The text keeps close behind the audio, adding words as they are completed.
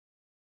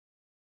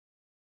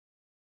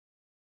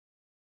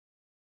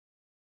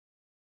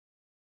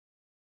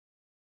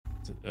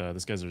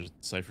This guy's a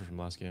Cypher from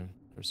last game.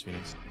 First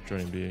Phoenix.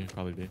 Joining B,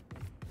 probably B.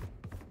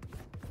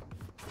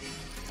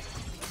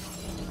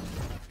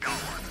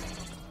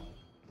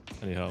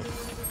 Any help?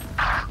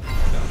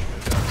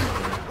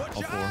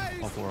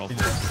 All four.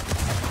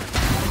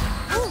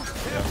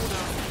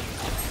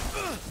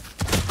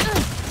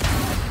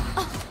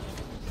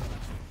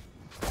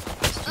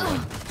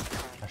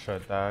 I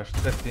should dash.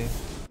 50. You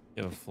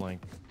have a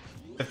flank.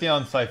 50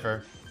 on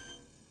Cypher.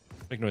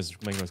 Make noise,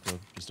 Glove.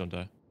 Just don't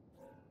die.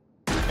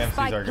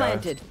 MC's our guy.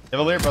 You have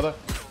a leer, brother.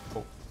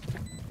 Oh.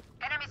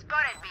 Enemy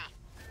spotted B.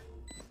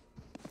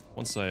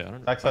 One side. I don't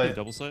know. Backside.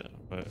 Double side?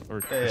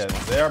 Or Yeah,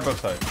 they are both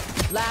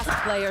sides. Last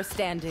player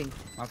standing.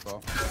 That's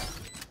all.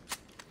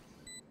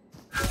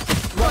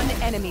 One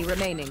enemy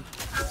remaining.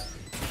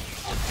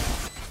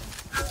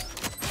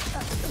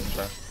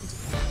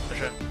 For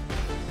sure.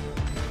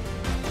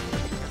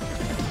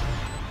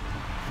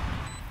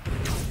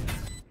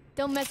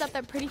 Don't mess up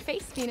that pretty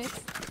face, Phoenix.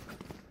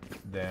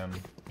 Damn.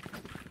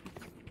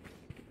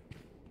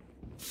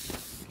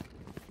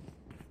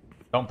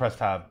 Don't press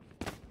tab.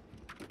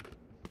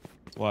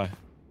 Why?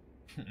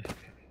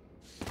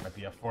 Might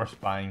be a force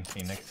buying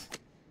Phoenix.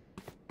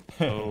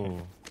 Oh.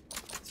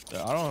 I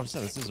don't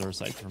understand. This is our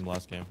Cypher from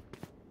last game.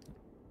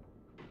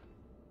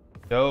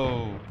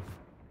 Yo,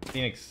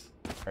 Phoenix,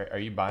 are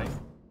you buying?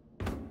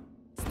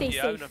 Stay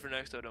Yeah, I have safe. enough for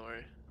next though, don't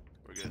worry.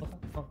 We're good.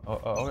 Oh,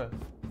 okay.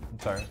 I'm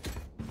sorry.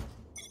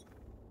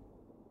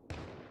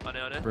 On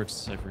it. Brooks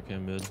Cypher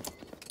cam mid.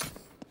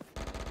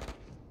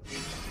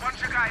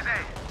 Bunch of guys,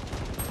 eh?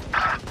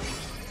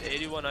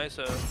 81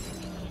 ISO.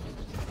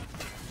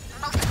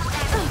 Multiple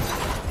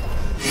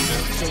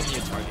Show me a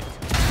target.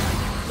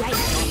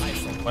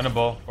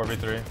 Winnable,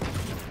 4v3.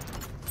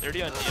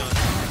 30 on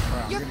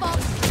Neon. Your fault.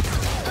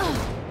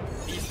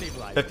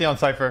 50 on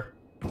Cypher.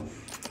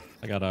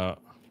 I got out.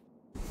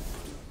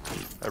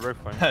 I broke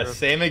fine.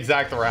 Same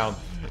exact round.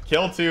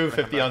 Kill 2,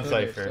 50 on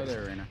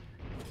Cypher.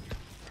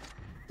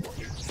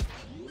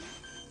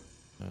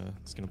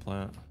 It's gonna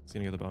plant. It's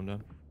gonna get the bomb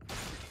down.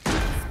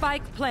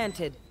 Spike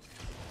planted.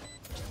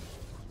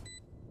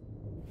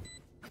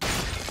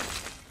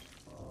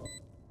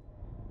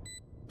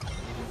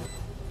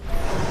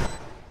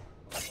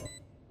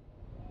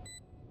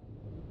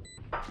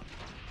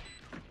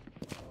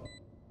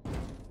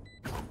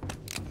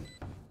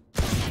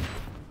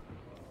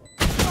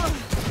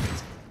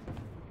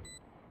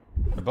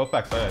 They're both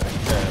backside, I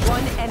think.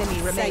 One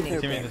enemy remaining.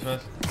 Teammate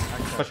dismissed.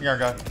 Pushing our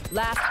guy.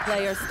 Last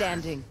player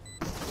standing.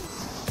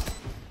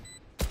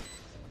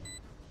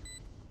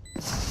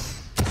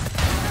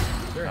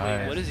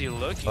 Nice. What is he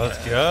looking Let's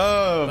at?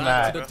 go,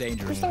 Back to Matt. the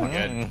dangerous.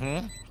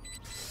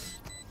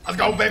 Let's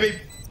go, baby.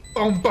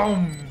 Boom,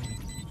 boom.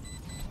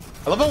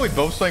 I love how we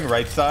both swing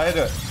right side,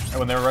 and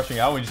when they were rushing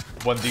out, we just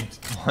one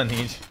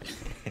each.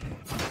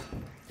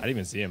 I didn't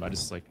even see him. I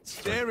just like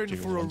Staring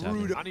for a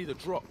rude. I need a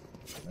drop.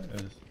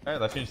 Alright,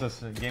 that changed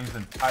this game's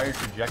entire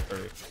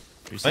trajectory.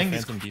 Are you saying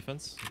Phantom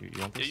defense? You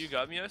want Yeah, this? you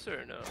got me,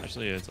 ISO, or no?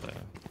 Actually, it's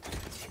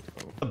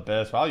The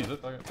best. I'll use it.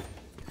 Okay.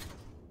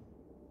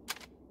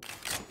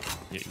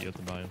 you have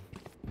to buy him.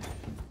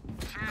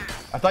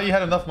 I thought you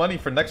had enough money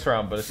for next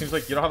round, but it seems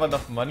like you don't have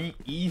enough money,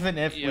 even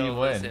if we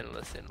win.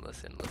 Listen.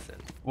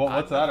 Well,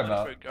 what's that I have money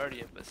about? for a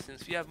Guardian, but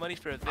since we have money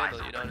for a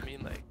Vandal, you know what I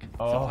mean? Like,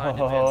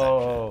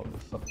 Oh,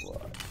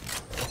 supply.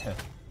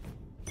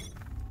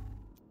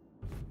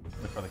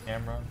 Look for the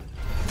camera.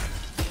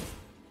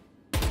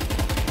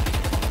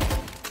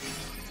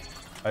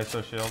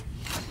 ISO shield.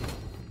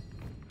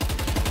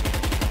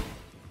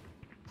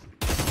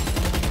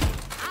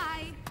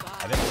 I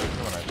didn't wait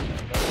for when I did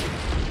that.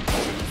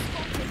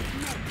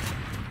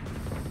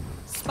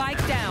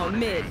 Spike down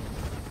mid.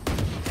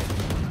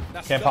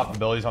 Can't pop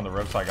abilities on the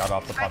rope, so I got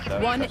off the pop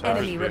dash. One That's how I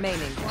enemy was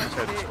remaining.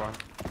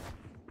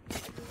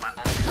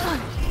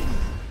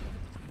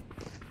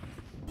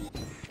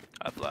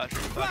 I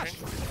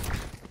flashing.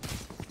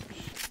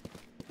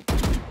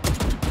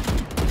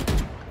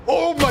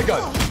 Oh my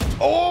god!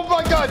 Oh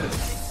my god!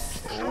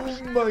 Oh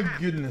my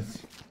goodness.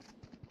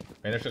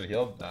 Man, I should have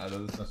healed. Nah,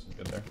 this is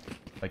good there.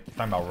 Like,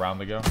 talking about a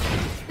round ago.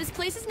 This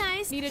place is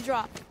nice. Need a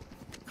drop.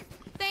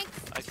 Thanks.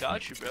 I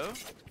got you, bro. Yeah,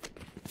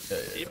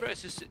 See, bro,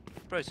 it's just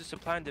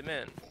supply and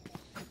demand.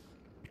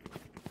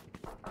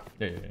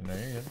 no, you're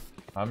good.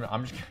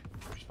 I'm just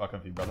fucking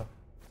with you, brother.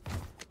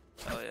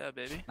 Hell yeah,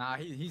 baby. Nah,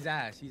 he's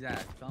ass. He's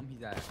ass. Tell him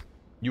he's ass.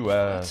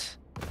 US.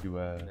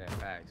 Yeah,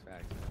 facts.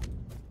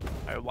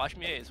 Alright, watch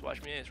me ace real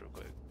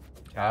quick.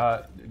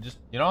 Just,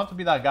 you don't have to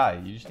be that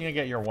guy. You just need to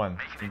get your one.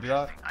 Can you do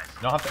that?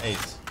 You don't have to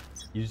ace.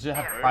 You just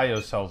have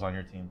cryo cells on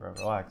your team, bro.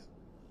 Relax.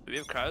 Do we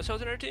have cryo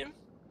cells in our team?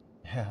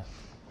 Yeah.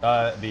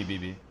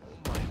 B.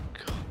 Oh my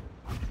god.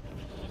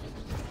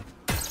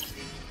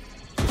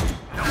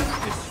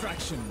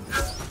 Distraction.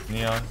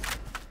 Neon.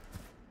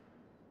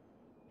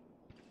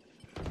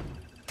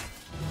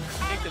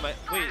 I think they might.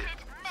 Wait.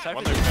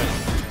 One Cypher's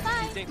there,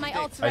 Bye. My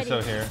ult's ready.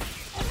 ISO here.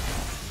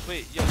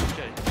 Wait, yo,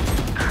 Jett.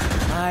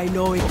 I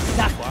know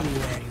exactly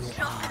where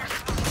you are.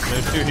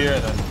 There's two here,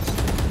 then.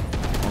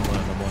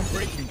 I'm blind.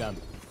 Breaking them.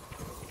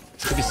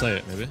 Could be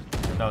sight, maybe.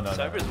 No.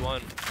 Cypher's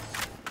one.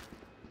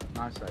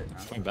 Not sight,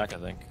 no. Going back, I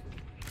think.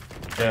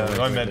 Yeah, they're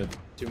going Wait, mid.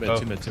 Two mid, Oh,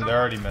 two mid, two they're mid.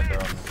 already mid.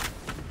 They're on mid.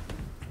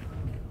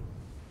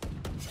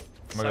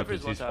 I'm gonna go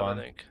Cypher's to one T tap, I spawn.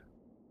 think.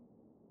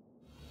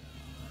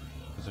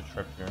 There's a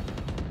trip here.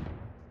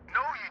 No,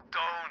 you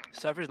don't.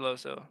 Cypher's low,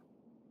 so.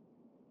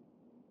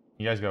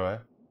 You guys go away.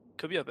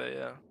 Could be up A,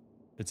 yeah.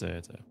 It's A.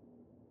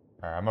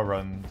 Alright, I'm gonna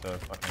run to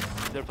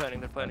fucking.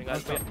 They're planning,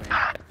 guys.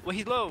 Wait,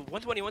 he's low.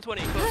 120,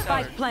 120. Close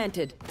tower. Spike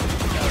planted.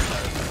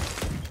 Tower.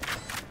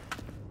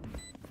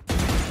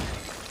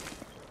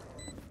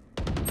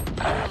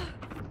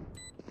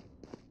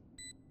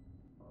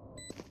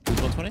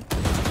 120?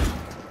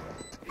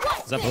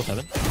 Is that both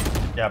heaven?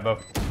 Yeah,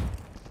 both.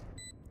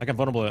 I got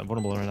vulnerable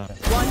right now.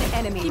 One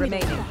enemy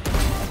remaining.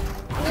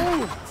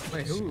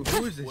 Wait,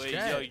 who is this Wait,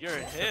 Jett? yo, you're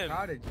him.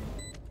 Prodigy.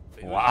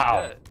 Wait, who's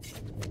Wow. Jett?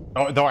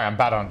 Oh, don't worry, I'm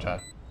bad on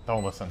Jett.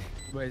 Don't listen.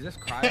 Wait, is this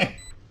Cryo?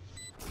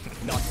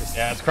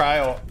 Yeah, it's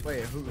cryo.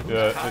 Wait, who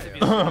Yeah,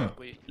 Cryo?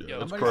 Wait, Yeah, yo,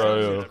 it's Somebody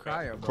cryo. said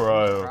Cryo. bro.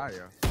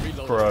 Cryo.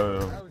 Cryo.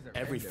 Cryo. That was a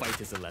Every random.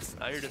 fight is a lesson.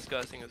 now you're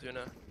disgusting,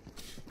 Asuna.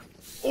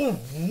 Oh,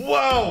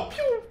 wow!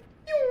 Pew,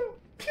 pew,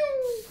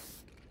 pew.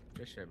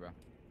 Good shit, bro.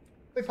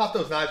 Let me pop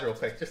those knives real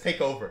quick. Just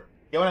take over.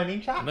 You know what I mean,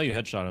 I chat? know you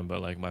headshot him,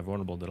 but like my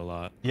vulnerable did a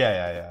lot.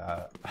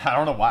 Yeah. I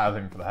don't know why I was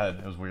aiming for the head.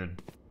 It was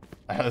weird.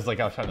 I was trying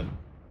to.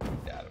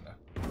 Yeah, I don't know.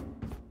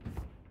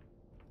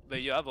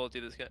 Wait, yo, I've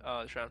ulted this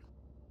round.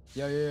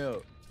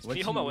 Yo. Can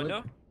you hold my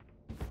window?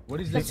 What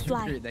is Let's this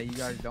fly. secret that you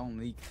guys don't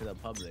leak to the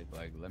public?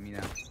 Like, let me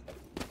know.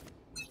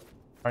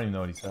 I don't even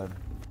know what he said.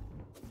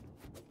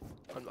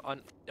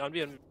 On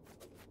B.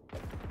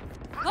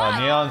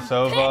 Neon,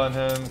 Sova, on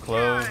him,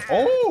 close.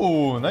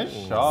 Oh, nice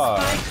shot.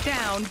 Spike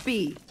down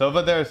B.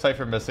 Sova there,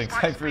 Cypher missing.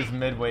 Cypher's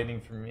mid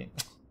waiting for me.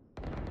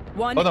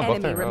 One Oh, no, both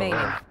enemy there.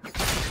 remaining.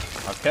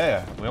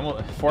 Okay, we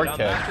almost I'm 4K.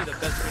 actually the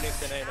best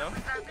Phoenix in A, no?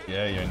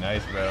 Yeah, you're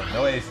nice, bro.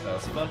 No ace though.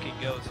 Let's fucking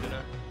go,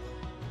 Asuna.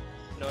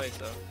 No ace,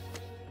 though.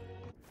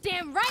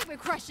 Damn right we're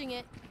crushing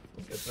it.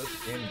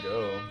 Let's game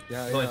go.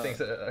 Yeah, The only yeah. things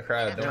that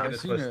crowd don't get it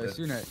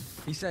twisted.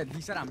 Asuna. He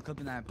said I'm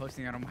clipping that and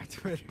posting it on my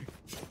Twitter.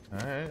 All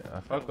right, I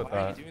fuck with Why are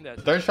you that. doing that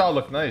The to third me? shot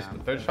looked nice. The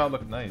third shot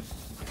looked nice.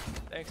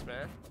 Thanks,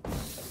 man.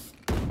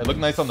 It looked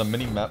nice on the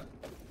mini map.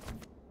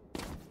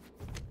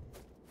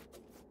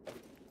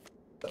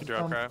 You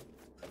drop cryo.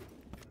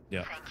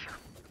 Yeah.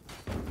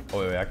 Oh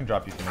wait, I can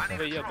drop you Phoenix.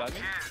 Wait, yo, bug me?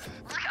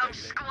 I'm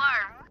scared.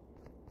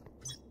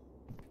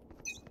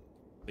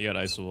 You got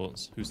iso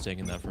ults. Who's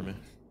taking that for me?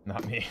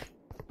 Not me.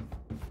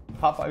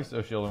 Pop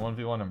ISO shield and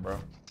 1v1 him, bro.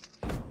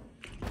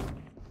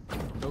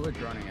 Go with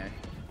droning, eh?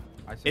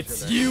 I said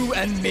It's shit you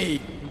and me.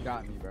 there. He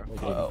got me, bro.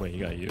 Oh, wait, he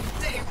got you.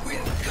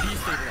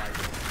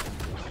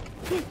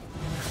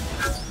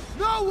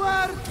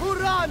 Nowhere to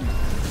run.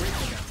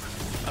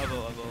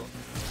 Elbow.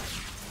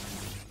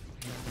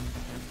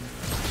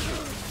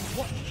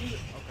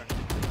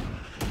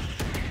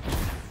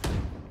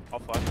 I'll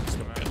fly.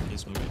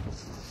 He's moving.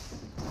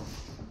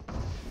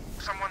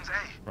 Someone's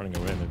A. Running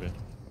away, maybe.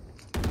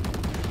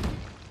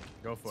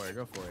 Go for it.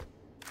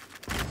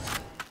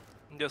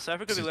 Yo,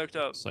 Cypher could be lurked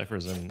up.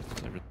 Cypher's in.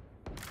 Cypher.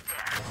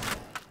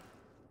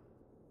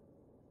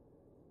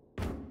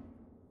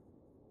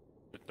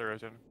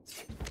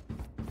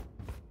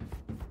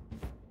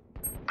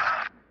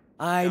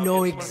 I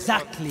know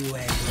exactly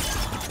where you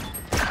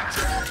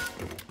are.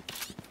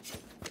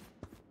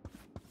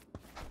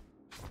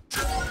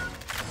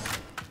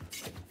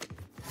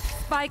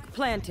 Spike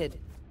planted.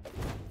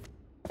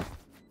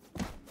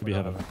 Could be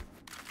heaven.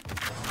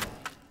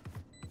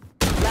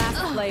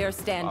 Last player Wow,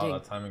 standing.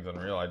 that timing's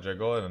unreal. I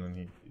jiggle it and then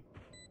he.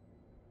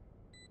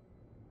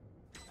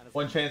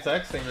 One chance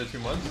X, thank you for 2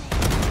 months.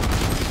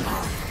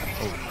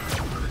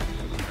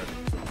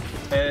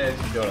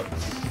 And go up.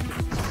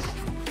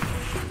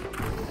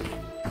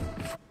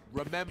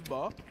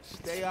 Remember,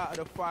 stay out of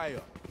the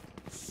fire.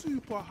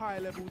 Super high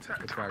level Good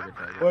tactics. try.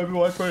 Well, everyone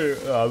watch my.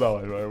 No,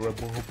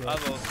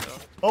 I've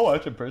also. I'll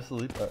watch it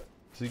personally, but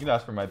so you can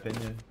ask for my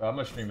opinion. I'm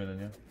gonna stream it in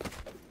you.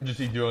 Just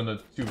you doing the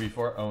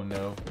 2v4. Oh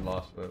no, we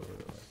lost. But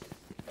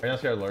right now,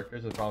 see our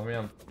lurkers. The problem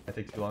with me, I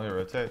take too long to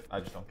rotate. I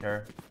just don't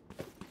care.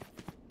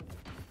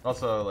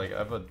 Also, like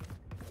I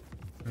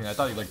mean, I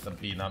thought you liked the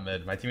B, not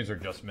mid. My teams were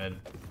just mid,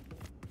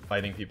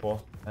 fighting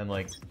people, and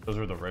like those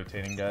were the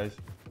rotating guys.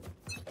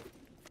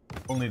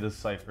 Only the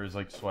Cypher is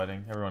like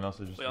sweating. Everyone else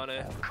is just. Wait on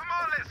it. Come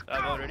on, let's go.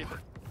 I'm already.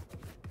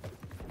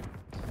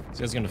 This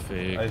guy's gonna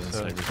fake. I and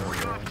said- Cypher's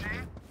gonna go.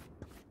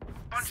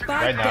 Spike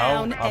Right now,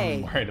 down I'm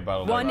A. worried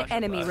about One like,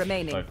 enemy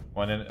remaining. like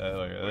one in.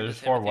 There's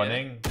just 4 him at the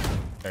winning.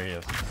 There he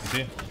is. You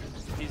see?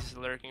 He's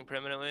lurking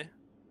permanently.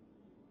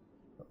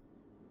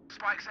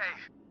 Spike's A.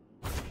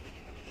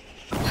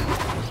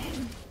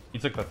 He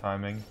took the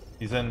timing.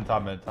 He's in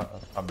top mid. Top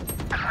mid.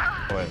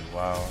 Oh, wait,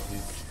 wow.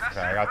 Okay,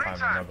 I got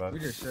timing, no We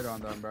bad. just shit on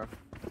them, bro.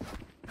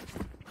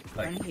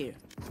 Like, here.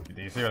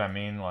 do you see what I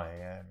mean? Like,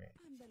 yeah, I mean,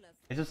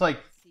 it's just like,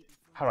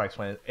 how do I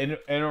explain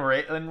it? In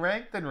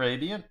ranked and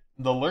radiant,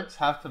 the lurks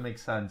have to make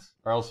sense,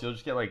 or else you'll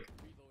just get like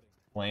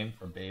flamed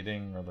for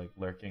baiting or like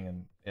lurking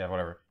and yeah,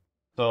 whatever.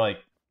 So like,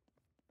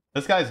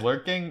 this guy's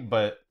lurking,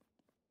 but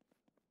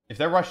if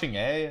they're rushing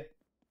A,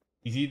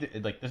 he's either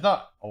like there's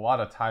not a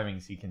lot of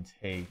timings he can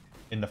take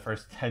in the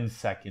first 10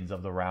 seconds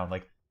of the round.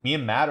 Like me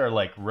and Matt are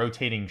like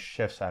rotating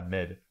shifts at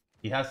mid.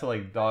 He has to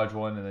like dodge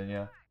one and then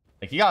yeah.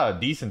 Like he got a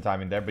decent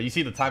timing there, but you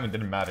see the timing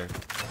didn't matter.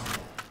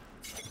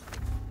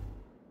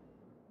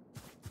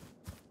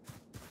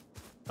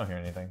 Don't hear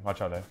anything.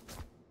 Watch out there.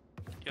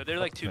 Yo, they're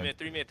like 2 mid,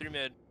 3 mid, 3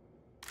 mid.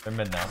 They're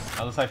mid now.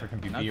 Now the Cypher can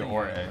be B Nothing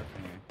or A, A. nothing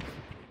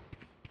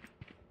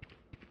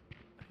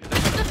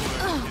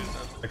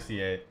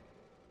 68.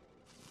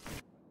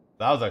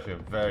 That was actually a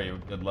very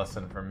good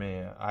lesson for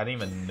me. I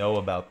didn't even know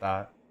about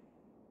that.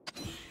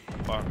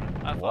 Far.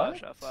 I What?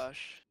 flash, I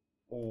flash.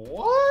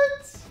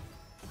 What?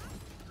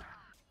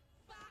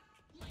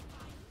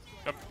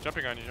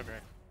 Jumping on you, jumping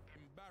on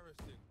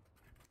you.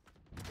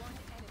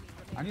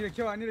 I need a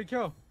kill. I need a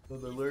kill.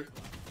 Let's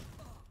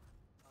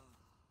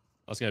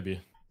get B.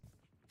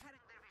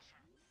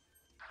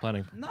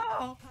 Planning. No.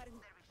 Last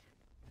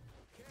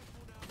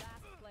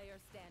player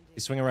standing.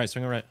 He's swinging right,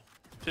 swinging right.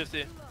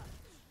 50.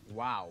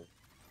 Wow.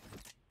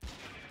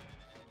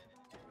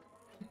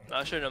 No,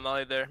 I shouldn't have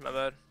mollied there. My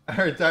bad.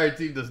 Our entire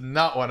team does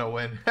not want to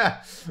win.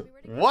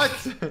 What?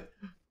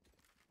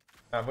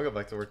 We'll go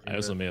back to work. I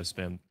also may have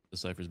spammed the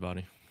Cypher's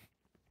body.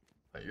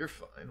 You're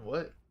fine.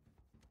 What?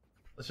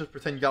 Let's just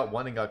pretend you got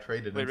one and got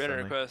traded. Wait, random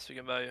instantly. request. We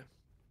can buy you.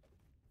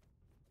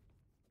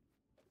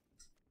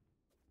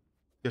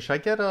 Yo, should I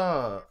get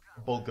a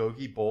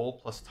bulgogi bowl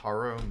plus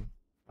taro and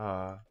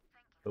boba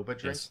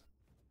drink? Yes.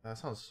 That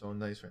sounds so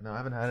nice right now. I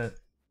haven't had it.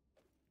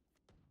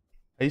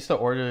 I used to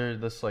order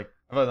this like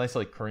I have a nice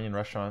like Korean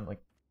restaurant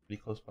like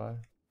pretty close by.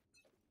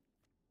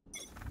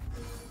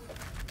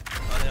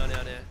 On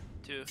it.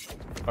 2,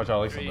 Watch out,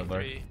 like 3, something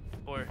there. 3,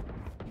 4.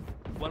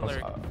 1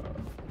 lurk.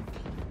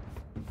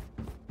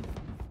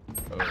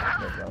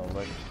 Oh,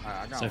 like,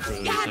 I got Cypher,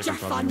 one.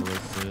 Cypher probably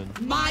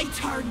rotated. My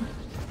turn.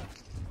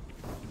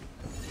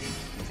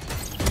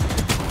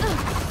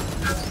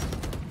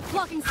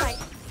 Blocking sight.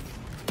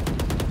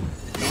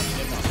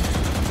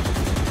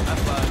 I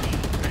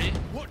flash. Ready?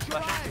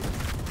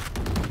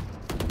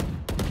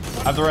 I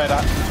have the red.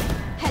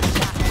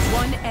 Headshot.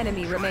 One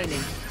enemy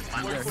remaining.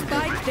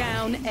 Spike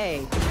down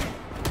A.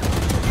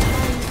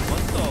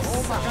 What the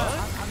fuck?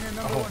 I'm your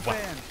number one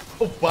fan.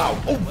 Oh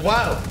wow! Oh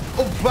wow!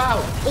 Oh wow!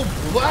 Oh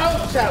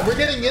wow! Chat, we're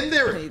getting in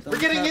there. We're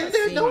getting in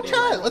there. No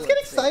chat. Let's get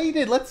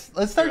excited. Let's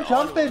start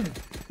jumping.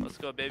 Let's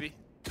go, baby.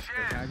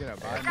 Can I get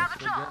a buy?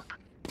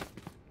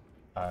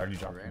 I already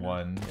dropped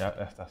one.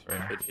 Yeah, that's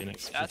right. Good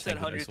Phoenix. That's that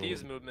 100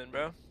 Thieves movement,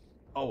 bro.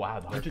 Oh wow,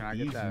 the 100 Can I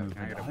get Thieves that? movement.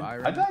 Can I get a buy How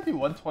right did I do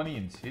 120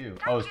 and 2?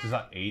 Oh, it's because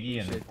not 80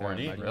 and Shit,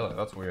 40? man, Really?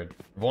 That's weird.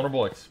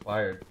 Vulnerable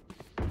expired.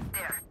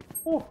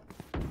 Ooh.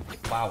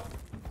 Wow.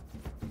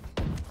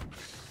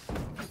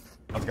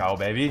 Let's go,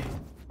 baby.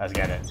 Let's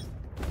get it.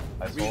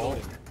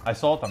 I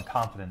sold. I'm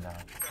confident now.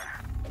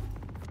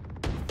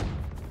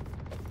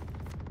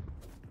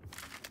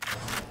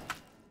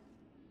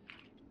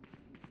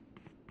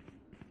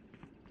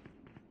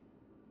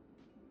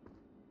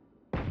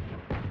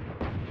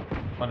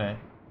 One A.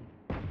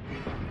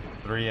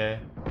 3A.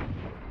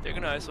 They're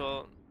gonna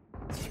ISO.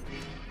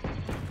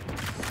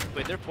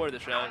 Wait, they're poor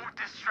this round.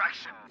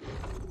 Distraction.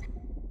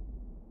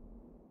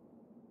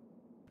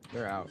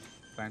 They're out.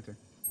 Planter.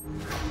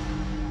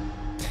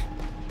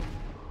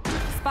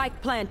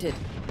 Spike planted.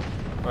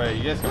 Wait,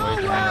 you guys can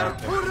wait.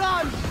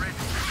 Run!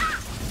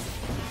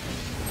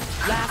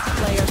 Last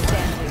player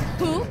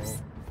standing. Oops.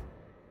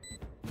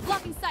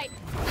 Blocking sight.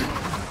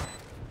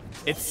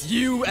 It's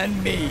you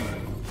and me.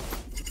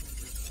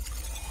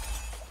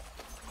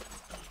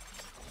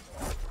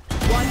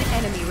 One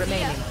enemy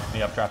remaining.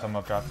 Me up draft, I'm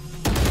up draft.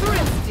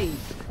 Thrifty.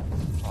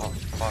 Oh,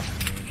 fuck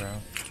me, bro.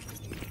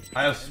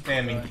 I have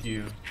spamming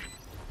Q.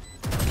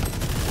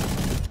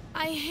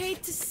 I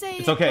hate to say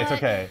It's okay, it's but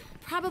okay.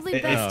 Probably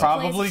It best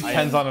probably place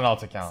depends to- on an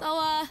alt account. So,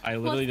 I literally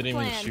what's the didn't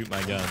even plan? shoot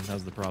my gun. That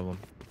was the problem.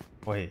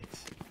 Wait.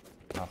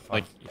 Oh,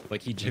 fuck.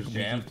 Like he Just he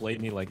jammed?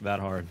 played me like that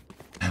hard.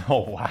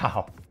 Oh,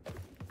 wow.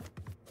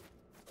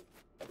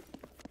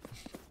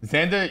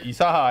 Xander, you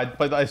saw how I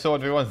played I saw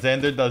everyone.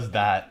 Xander does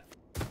that.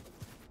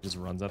 Just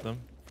runs at them.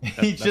 He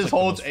That's just like the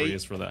holds most A.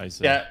 freest for the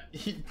ISO. Yeah,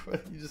 he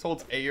just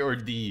holds A or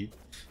D.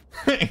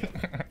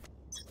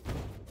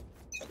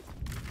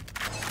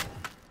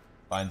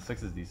 Fine,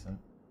 6 is decent.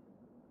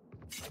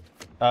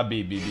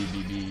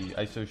 B.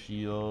 ISO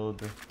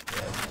shield. Yeah,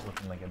 it's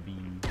looking like a B.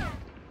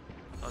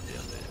 On the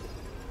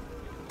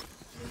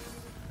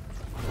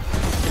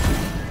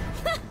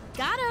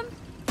Got him.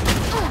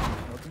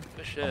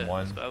 Good shit.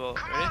 one. Survival.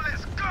 Come on, Ready?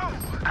 let's go.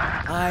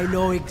 I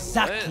know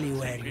exactly What?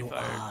 where Free you fire.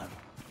 are.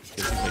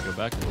 Guess if they go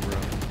back to the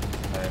room.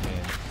 I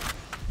mean,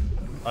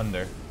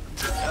 under.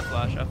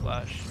 I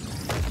flash.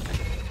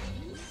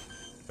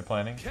 They're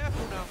planning.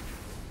 Careful now.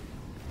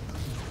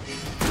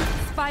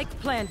 Spike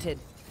planted.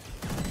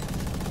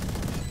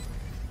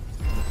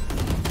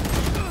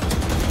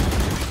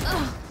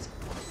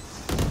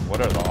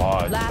 What are the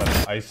odds Last-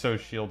 that an ISO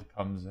shield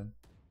comes in?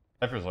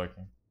 Cypher's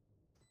lurking.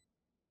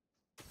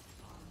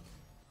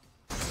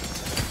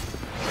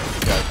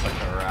 This guy's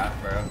such a rat,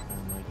 bro.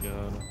 Oh my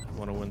god. I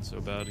want to win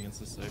doing so bad against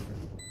this Cypher.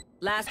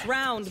 Last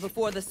round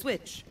before the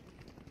switch.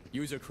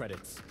 User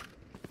credits.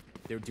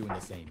 They're doing the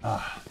same.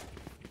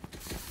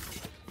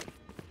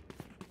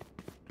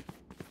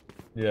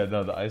 Yeah,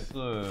 no, the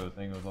Asuna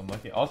thing was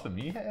unlucky. Also,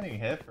 me getting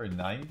hit for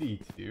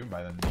 92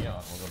 by the Neon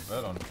was a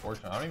bit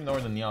unfortunate. I don't even know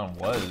where the Neon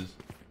was.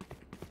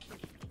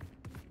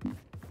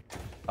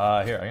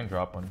 Here, I can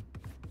drop one.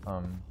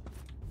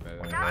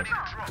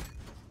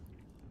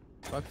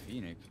 Fuck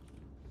Phoenix.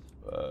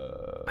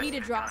 Need a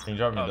drop. Can you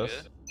drop me Oh,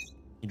 this? good.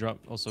 You drop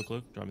also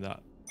Clue. Drop me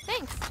that.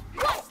 Thanks.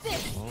 What's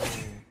this? Oh.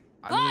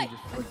 I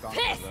just flicked on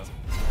Pissed.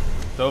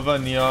 though.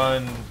 Sova,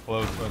 Neon,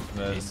 close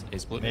mid. Ace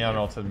split. Neon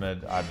ulted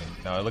mid. I mean,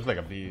 no, it looked like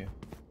a B.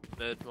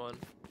 Mid one.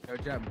 Yo,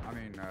 Jett, I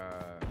mean,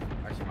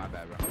 actually, my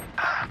bad, bro.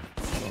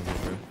 Don't go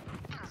through.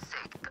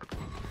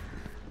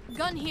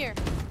 Gun here.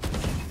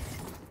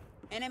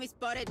 Enemy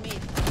spotted me.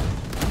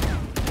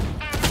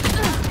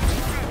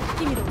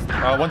 Give me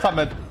those. One top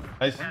mid.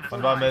 Nice.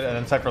 One bottom mid, and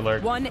then Cypher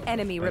lurk. One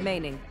enemy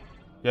remaining.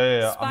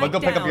 Yeah. I'm gonna go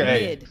pick up your A.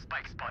 Mid.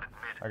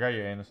 I got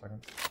your A in a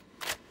second.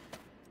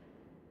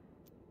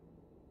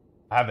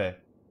 I have A.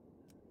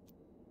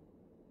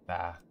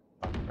 Nah.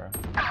 Fuck, bro.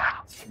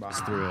 It's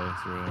through A.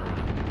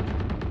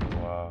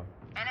 Wow.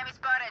 Enemy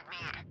spotted me.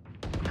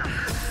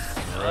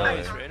 Really?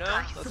 Nice,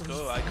 Reyna. Let's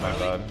go. My Icon.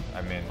 bad.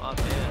 I mean, Oh,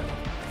 man.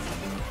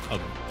 Oh.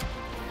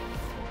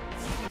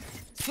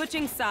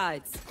 Switching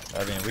sides.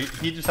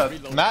 he just has.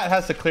 Matt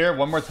has to clear it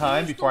one more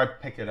time before I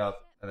pick it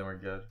up, and then we're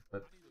good.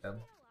 But yeah.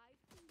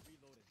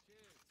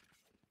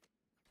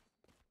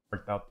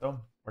 Worked out though.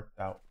 Worked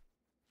out.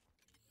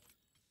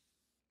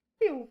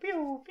 Pew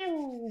pew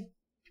pew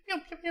pew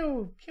pew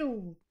pew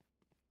pew.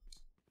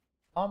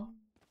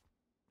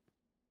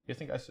 You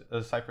think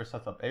Cypher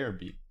sets up A or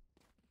B?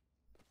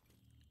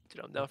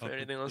 Dude, I'm down for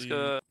anything. Let's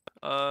go.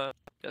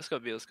 Let's go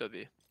B. Let's go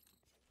B.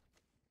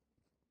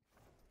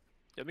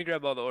 Let me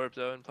grab all the orbs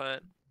though and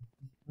plant.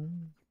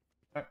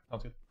 Alright,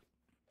 sounds good.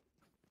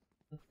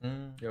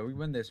 Yo, we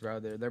win this, bro.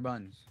 They're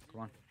buns.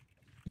 Come on.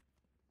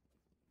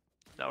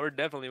 No, we're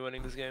definitely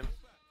winning this game.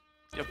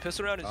 Yo,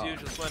 piss around is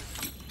huge. Let's win.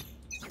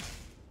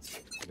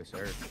 Yes,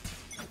 sir.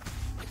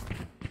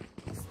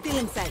 Still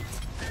in sight.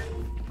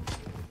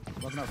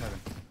 Looking up heaven.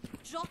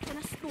 Drop in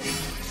a storm.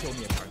 Show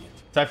me a target.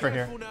 Cypher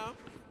here. Careful now.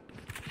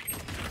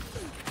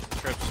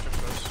 Trips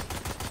close.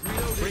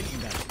 Breaking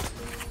that.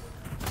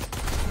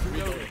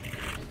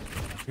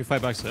 Can we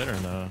fight backside or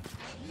no?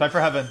 Cypher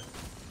heaven.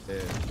 Yeah,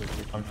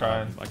 I'm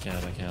trying. I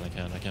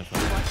can't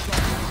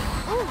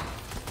fight.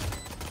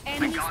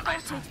 Enemy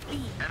spotted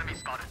B. Enemy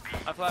spotted B.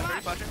 I flash.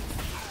 Ready, flashing?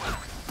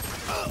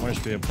 One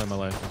HP. I'm playing my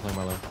life.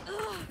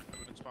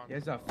 he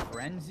has a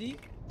frenzy.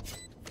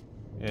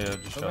 Yeah, just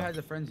Who show. has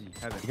a frenzy?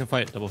 Heaven. You can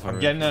fight double fire.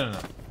 Yeah, no.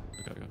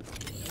 Okay.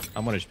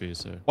 I'm 1 HP,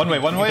 so. One way,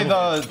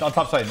 on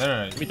top side.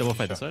 No. Can we double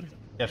fight this side?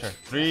 Yeah, sure.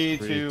 3,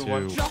 2,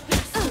 1. Drop in a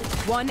storm.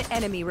 One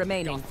enemy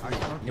remaining.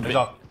 He's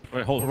off.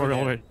 Wait, hold.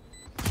 Oh,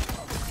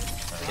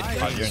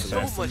 you're So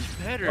insane. much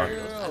better. Are you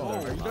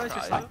guys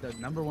just like the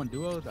 #1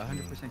 duo, the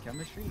 100%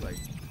 chemistry? Like,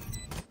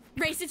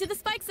 Race it to the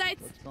spike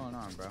sites. what's going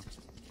on, bro?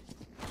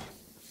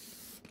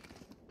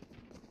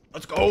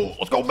 Let's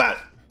go, Matt.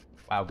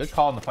 Wow, good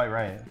call in the fight,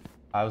 right?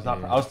 I was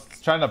not. I was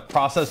trying to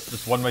process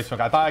this one-way smoke.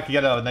 I thought I could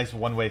get a nice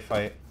one-way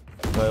fight,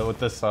 but with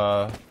this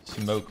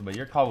smoke. But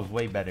your call was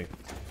way better.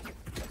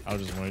 I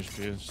was just 1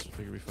 HP. Just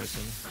figure we fight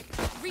soon.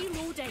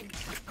 Reloading.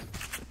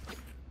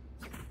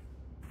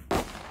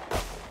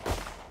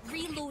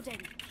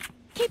 Reloading.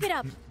 Keep it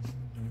up.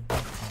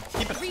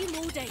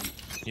 Reloading.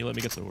 Can you let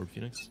me get the orb,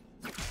 Phoenix?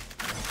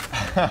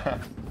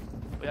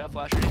 We have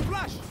flash. Ready?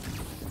 Flash.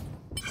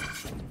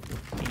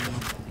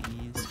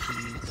 Please.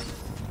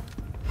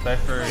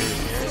 Cypher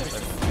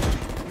here.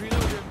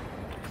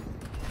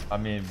 I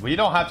mean, we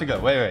don't have to go.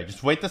 Wait.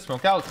 Just wait the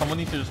smoke out. Someone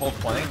needs to just hold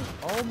flank.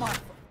 Oh my.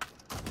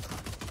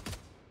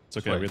 It's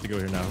okay. We have to go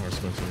here now. We're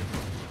supposed to.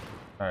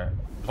 All right.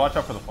 Just watch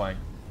out for the flank.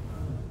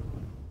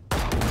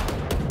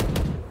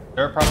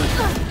 They're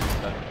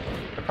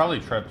probably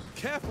trips.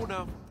 Careful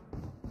now.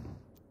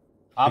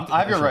 I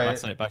have your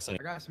right. Backside.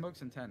 I got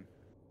smokes in 10.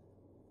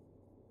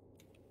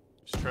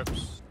 Just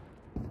trips.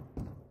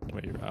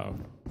 Wait, you're out.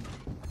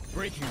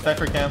 Breaking that.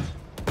 Cypher cam.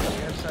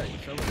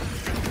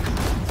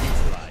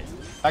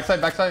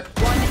 Backside.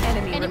 One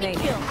enemy Enemy remaining.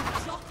 kill.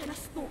 Drop in a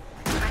storm.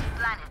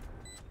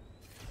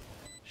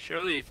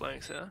 Surely he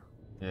flanks, yeah?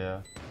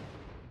 Yeah.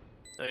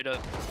 No, he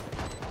doesn't.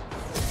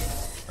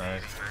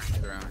 Nice.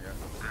 Around,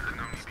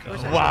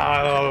 yeah.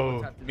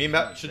 Wow. Me and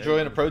Matt should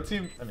join a pro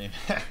team. I mean,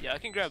 Yeah, I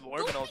can grab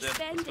orb and all in. Let's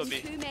go Spending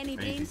B. too many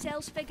brain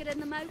cells figuring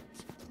them out.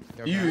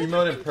 you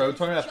emote in pro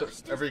tournament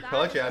after every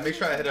clutch. Yeah, make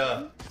sure I hit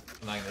a.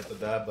 I'm not gonna hit the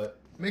dab, but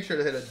make sure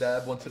to hit a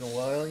dab once in a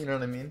while. You know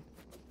what I mean?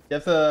 You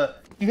have to.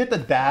 You hit the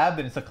dab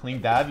and it's a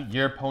clean dab.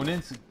 Your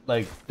opponents,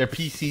 like their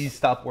PCs,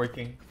 stop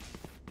working.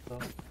 So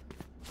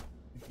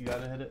you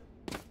gotta hit it.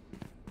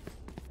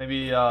 Maybe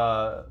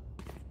You're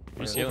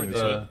scaling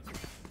this way. the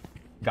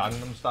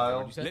Gangnam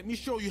style. Let me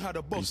show you how the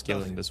Are you boss does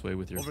scaling it. this way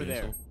with your Over face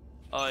there. ult?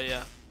 Oh,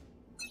 yeah.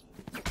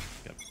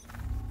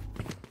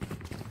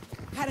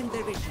 Cutting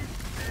their vision.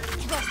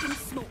 Dropping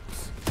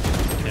smokes.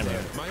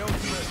 camera. My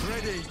ultimate's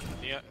ready.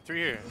 Yeah, 3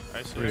 here.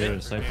 I see. 3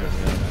 here, cypher.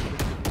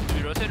 Yeah. Do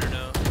we rotate or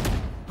no?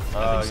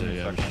 I think so,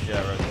 yeah.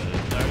 Yeah, right.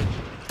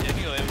 Yeah, you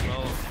can go in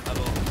well.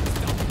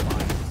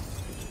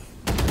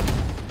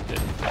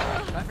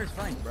 Cypher's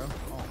flank, bro.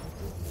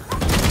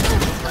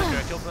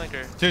 Flanker, kill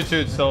flanker. Two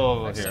still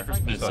over here.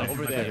 Cypher's mid, So,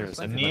 over there.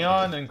 Cypher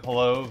Neon and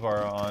Clove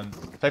are on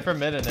Cypher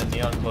mid, and then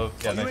Neon Clove.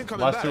 Yeah, You nice. ain't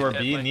coming Last back. two are Yeah,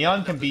 B. flanker,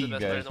 Neon can Clove is beat the you best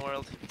player guys. in the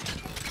world.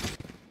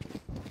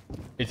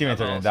 Your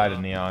teammates are gonna Also. die to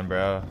Neon,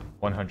 bro.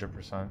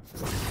 100%.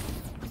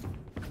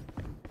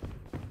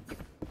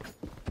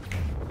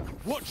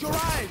 Watch your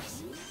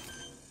eyes.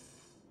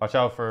 Watch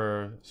out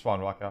for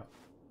Spawn walk out.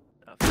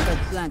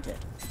 Planted.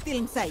 Still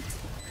in sight.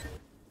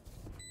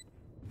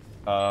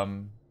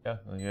 Yeah,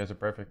 you guys are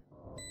perfect.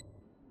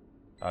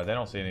 They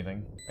don't see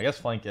anything. I guess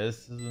flank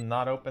is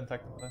not open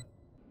technically.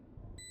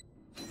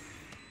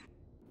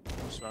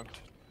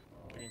 Smoked.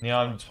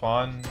 Neon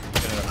spawn.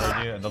 Gonna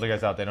hurt you. Another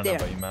guy's out. They don't know There.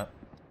 about you, Matt.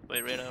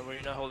 Wait, Reyna, were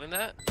you not holding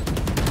that?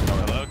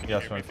 Hello, can you Yeah,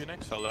 hear me, smoke.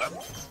 Phoenix? Hello?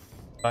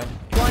 Fine.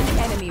 One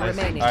enemy Nice.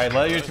 remaining. All right,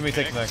 let your teammate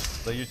take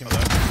next. Let your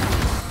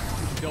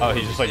teammate. Oh,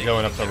 he's just like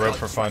going up the rope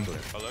for fun.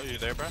 Hello, you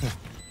there, bro?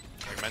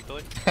 Like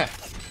mentally?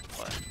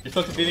 You're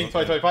still competing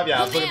 2025? Yeah, I'm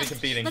Come literally here.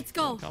 competing. Let's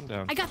go. Calm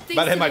down. I got things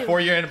About to hit to my do.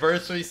 4-year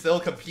anniversary, still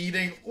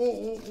competing.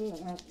 Ooh.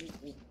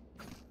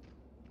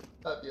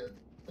 Not yet.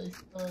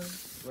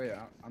 Wait,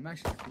 I'm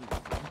actually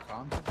confused. Can you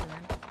calm something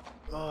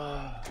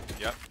right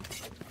Yep.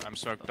 I'm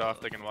smoked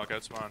off. They can walk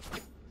out spawn.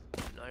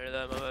 Not hear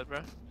that, my bad, bro.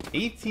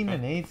 18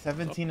 and 8,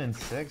 17 and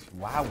 6.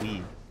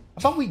 Wowie.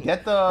 How about we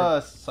get the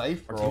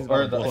cipher team's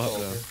or about to blow up,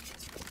 the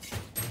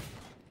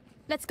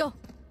Let's go.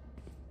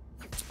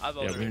 I've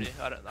Yeah, already. we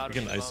I don't We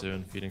can need ice bomb.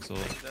 soon, feeding solo.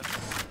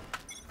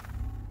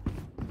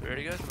 You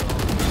ready, guys?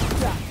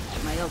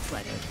 My ult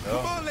ready.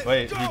 Oh,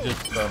 wait, he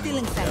just Still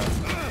in sight.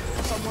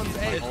 Someone's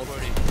A. It's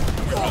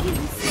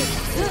 40.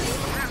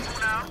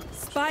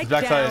 Spike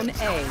Backside. down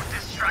A.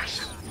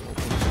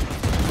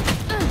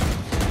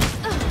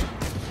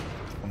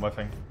 I'm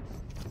whiffing.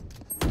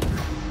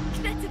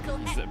 Critical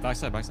hit.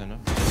 Backside, no.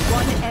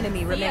 One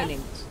enemy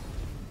remaining.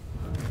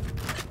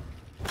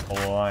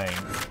 Lying.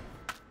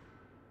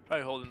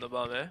 Probably holding the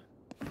bomb, eh?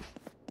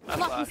 I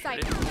Blocking flash,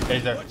 sight. ready? Hey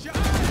there.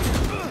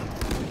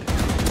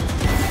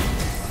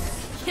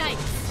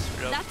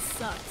 Yikes. That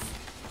sucks.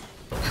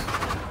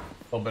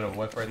 A little bit of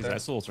whiff right These there.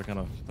 ice ults are kind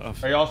of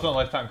tough. Are you also on a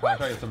lifetime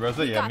contract? It's a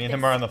Rosa? Yeah, got me and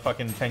him this. are on the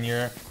fucking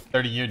 10-year,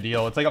 30-year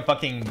deal. It's like a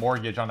fucking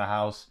mortgage on the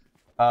house.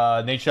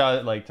 Nate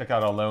Shot like took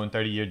out a loan,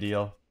 30-year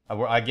deal.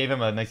 I gave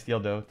him a nice deal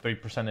though,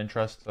 3%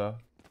 interest. So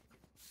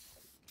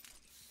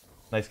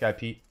nice guy,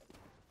 Pete.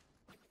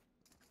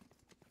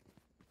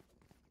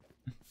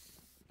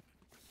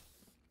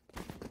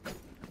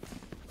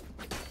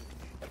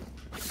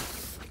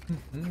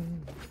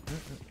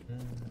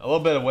 A little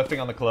bit of whipping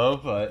on the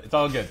clove, but it's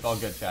all good. It's all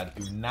good, Chad.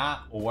 Do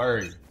not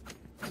worry.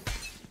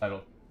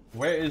 Title.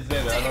 Where is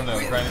it? I don't know.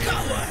 Grinding.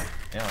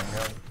 Yeah, I'm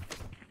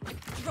good.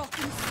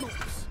 Dropping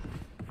smokes.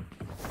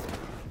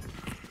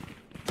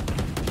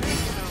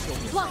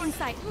 Blocking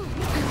sight.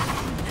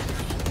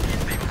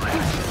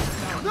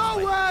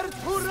 Nowhere to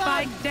run.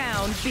 Spike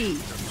down B.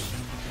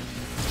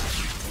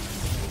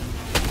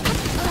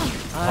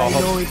 I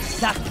know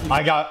exactly.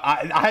 I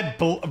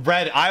had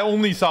red. I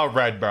only saw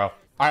red, bro.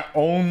 I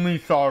only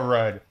saw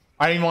red.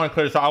 I didn't even want to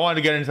clear this. I wanted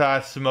to get into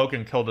that smoke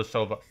and kill the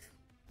Sova.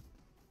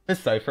 This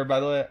Cypher, by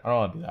the way, I don't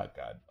want to be that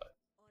guy, but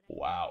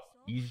wow.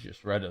 He's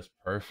just read us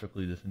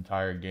perfectly this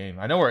entire game.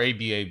 I know we're A,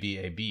 B, A, B,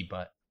 A, B,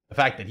 but the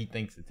fact that he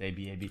thinks it's A,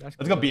 B, A, B. That's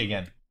Let's go cool. B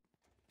again.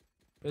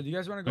 Yo, do you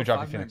guys want to Let me go drop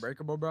you, 5-man Phoenix.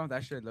 breakable, bro?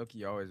 That shit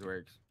low-key always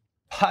works.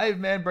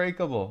 5-man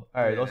breakable.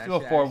 All right, Yeah, let's that do a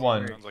shit actually 4-1.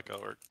 works. Sounds like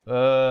that'll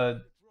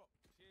work.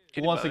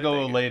 Who wants to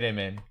go late A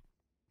main?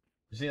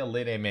 You see a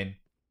late A main?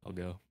 I'll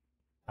go.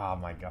 Oh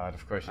my god,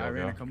 of course you'll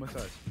Irina, go. come with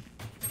us.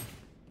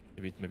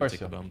 Maybe course take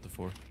the so. bomb with the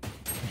 4.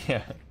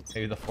 Yeah,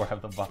 maybe the 4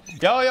 have the bomb.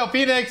 Yo,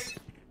 Phoenix!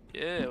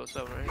 Yeah, what's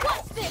up,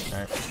 right?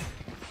 Alright.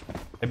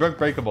 They broke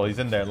breakable, he's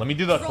in there. Let me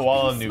do the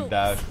koala noob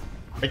dash.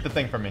 Break the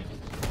thing for me.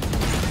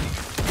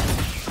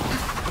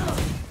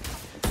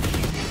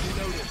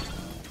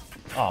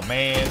 Oh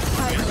man.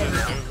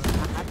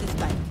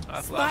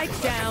 I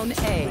Spike down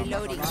A.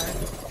 Reloading.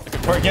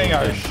 We're getting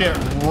our shit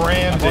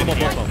rammed in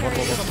here.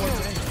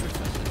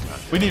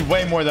 We need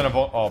way more than a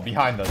oh,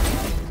 behind us.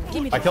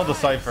 Give me I killed the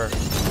Cypher.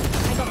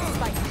 I got the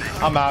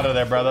spike. I'm out of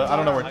there, brother. I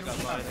don't know where I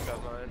got mine, I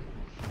got mine.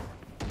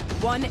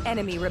 One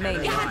enemy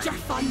remaining. You had your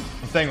fun.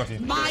 I'm staying with you.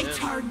 My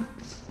turn.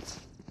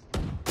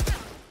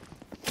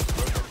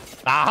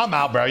 Ah, I'm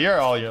out, bro. You're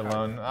all year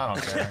alone. I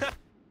don't care.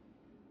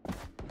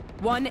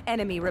 One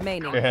enemy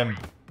remaining. You're him.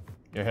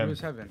 You're Who him. was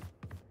heaven?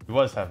 He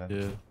was heaven. Yeah.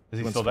 Is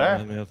he Went still spawn there?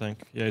 on me, I think.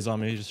 Yeah, he's on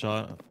me. He just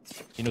shot.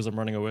 He knows I'm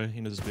running away.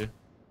 He knows it's B.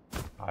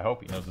 I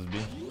hope he knows his B.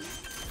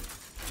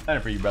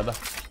 Better for you, brother.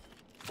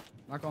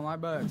 Not gonna lie,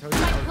 but I told you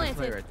Spike I was gonna play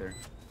planted. right there.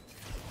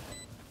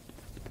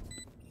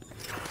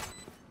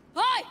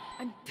 Hi!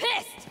 I'm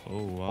pissed.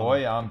 Oh, wow.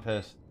 Boy, I'm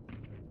pissed.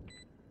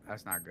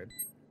 That's not good.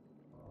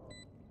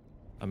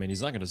 I mean,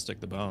 he's not going to stick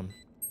the bomb.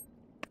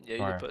 Yeah,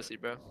 you Alright. a pussy,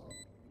 bro.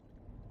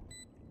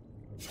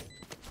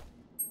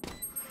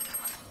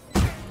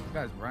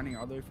 guys running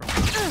all the way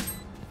from.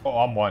 Oh,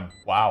 I'm one.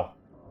 Wow.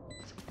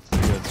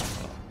 Good.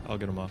 I'll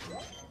get him off.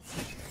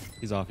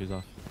 He's off. He's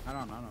off. I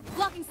don't know.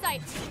 Blocking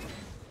sight.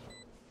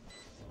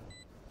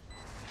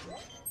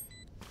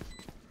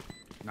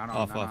 No.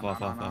 Off.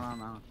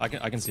 I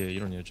can see it. You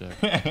don't need to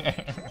check.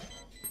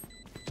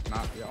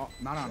 No.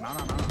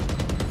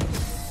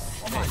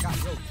 Oh my god,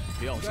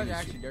 yo. You guys are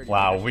actually dirty.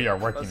 Wow, we are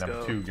working Let's them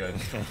go. too good.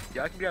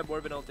 Yeah, I can grab more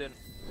of an ult in.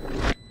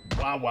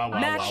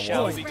 Match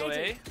Shall point. we go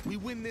A? We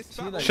win this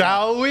See, like, battle.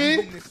 Shall we?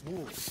 win this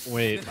war.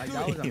 Wait. Like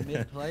that was a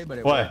mid play, but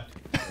it What?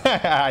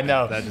 I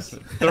know. That just.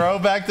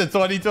 Throwback to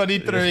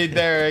 2023,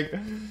 Derek.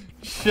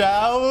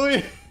 Shall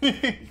we?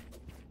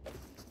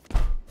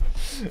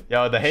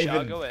 Yo, the Shall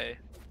Haven. go A.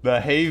 The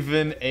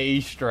Haven A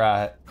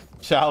strat.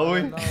 Shall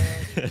we?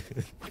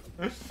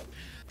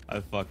 I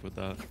fuck with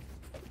that.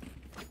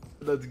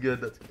 That's good.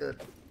 That's good.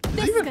 Is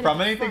This it is even gonna from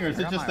be anything, or is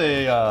it just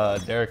a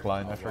Derek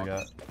line? I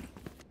forgot.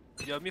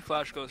 Yo, let me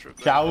flash goes real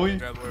quick. Shall we?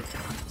 Grab orb.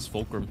 It's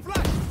Fulcrum.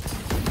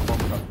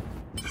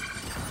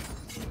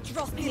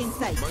 Dropping in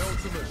sight. My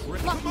ultimate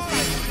grip. Blocking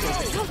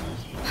sight.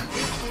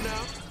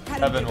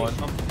 Heaven one.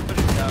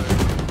 Pushing tower.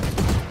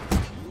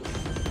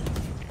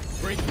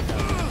 Breaking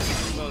down.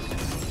 Close.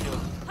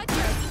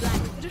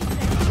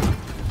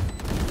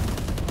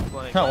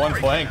 Flank. One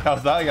flank.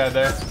 How's that guy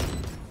there?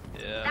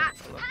 Yeah.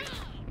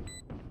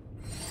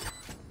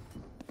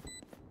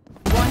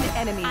 One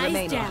enemy Eyes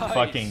remaining. down. Nice.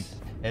 Fucking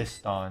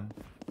Iston.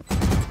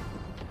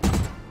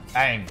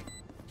 Bang.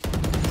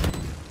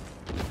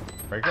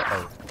 Break it.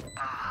 Oh.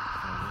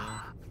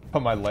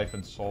 Put my life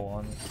and soul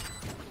on it.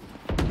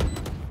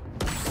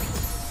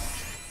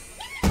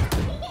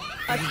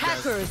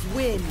 Attackers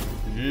win.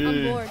 On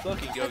Yeah. board.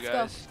 Fucking go, Let's go.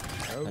 guys.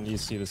 And you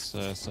see this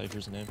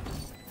Cypher's name?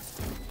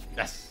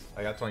 Yes.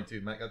 I got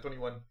 22. Matt got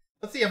 21.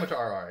 Let's see how much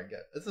RR I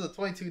get. This is a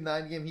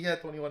 22-9 game. He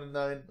got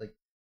 21-9. Like,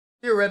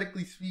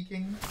 theoretically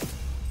speaking,